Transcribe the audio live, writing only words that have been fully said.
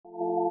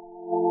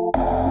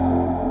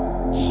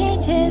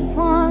just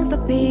wants to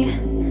be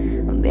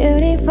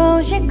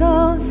beautiful. She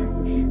goes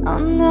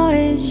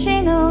unnoticed,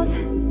 she knows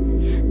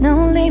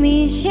no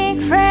limit she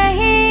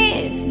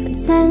craves.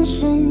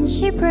 Attention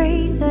she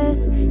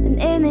praises, an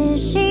image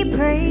she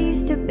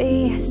prays to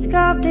be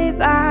sculpted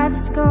by the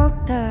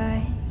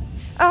sculptor.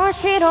 Oh,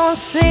 she don't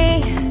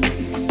see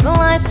the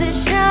light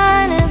that's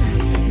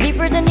shining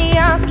deeper than the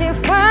eyes can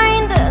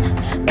find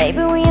it.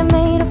 Baby, we are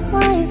made of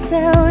light,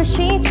 so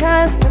she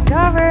tries to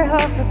cover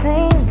up her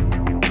pain.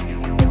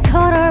 The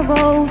color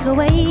rolls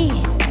away,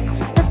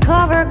 this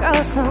cover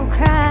goes so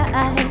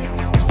cry.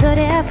 So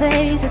their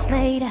face is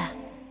made up,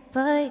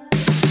 but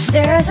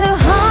there's a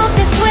hope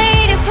that's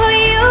waiting for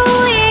you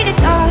in the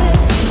dark.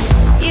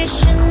 You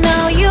should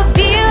know you're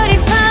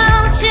beautiful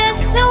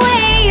just the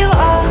way you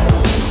are.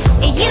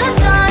 You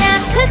don't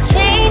have to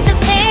change a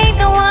thing,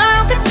 the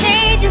world could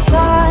change its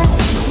heart.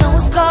 No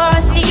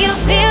scars for you,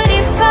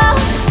 beautiful.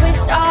 With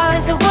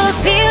stars, we're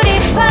beautiful.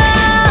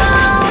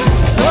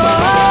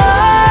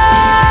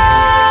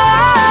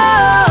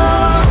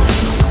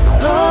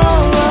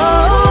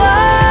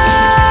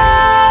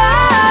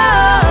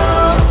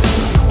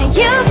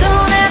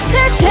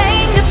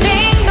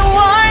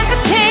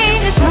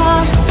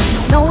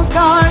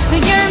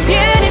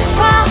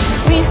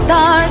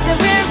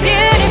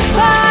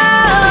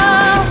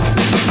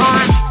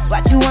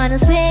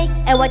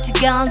 And what you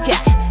gon' get?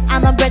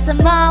 I'ma break some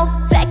more,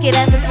 take it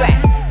as a threat.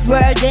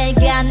 World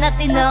ain't got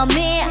nothing on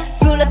me.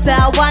 Full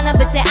about wanna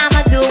but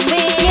I'ma do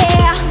me.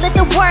 Yeah, let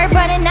the world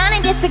running on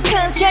and get the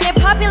concern and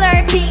popular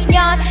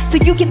opinion,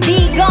 so you can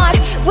be gone.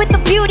 With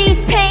the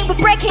beauty's pain, we're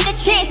breaking the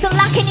chains,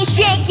 unlocking the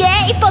shake,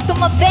 yeah, it fought through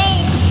my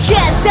veins.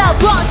 Can't stop,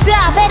 won't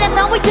stop, let them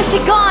know we just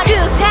begun.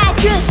 Goose high,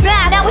 goose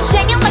bad, now we're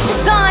shining like the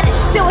sun.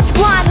 Do what you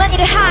want, money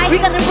to hide, we're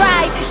gonna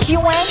ride. Cause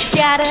you ain't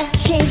gotta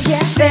change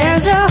it.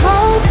 There's a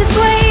hope that's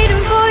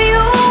waiting for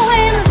you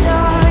in the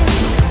dark.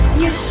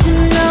 You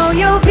should know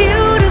you're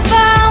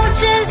beautiful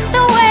just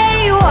the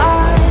way you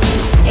are.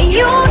 And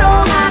you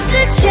don't have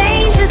to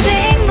change a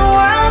thing, the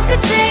world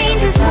could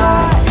change its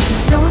heart.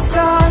 No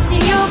scars, see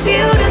you're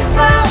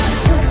beautiful.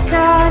 The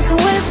stars,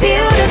 we're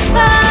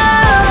beautiful.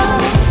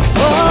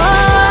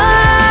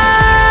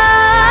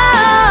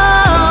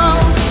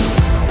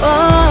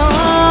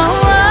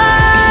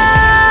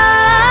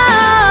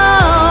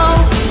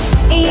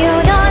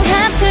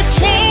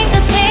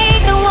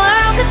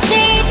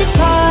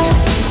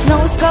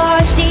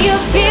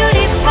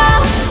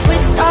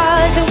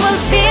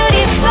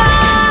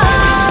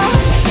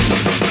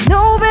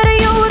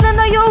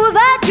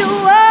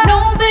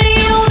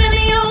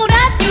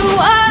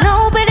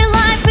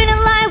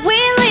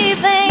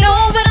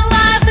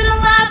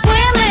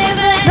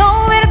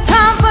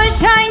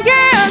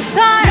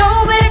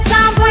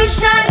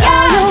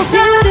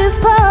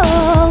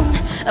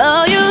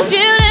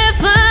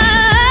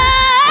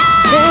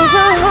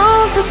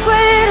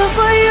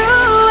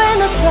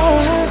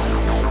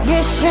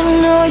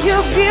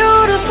 You're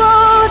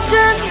beautiful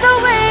just the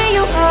way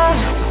you are.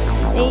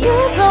 You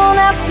don't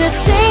have to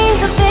change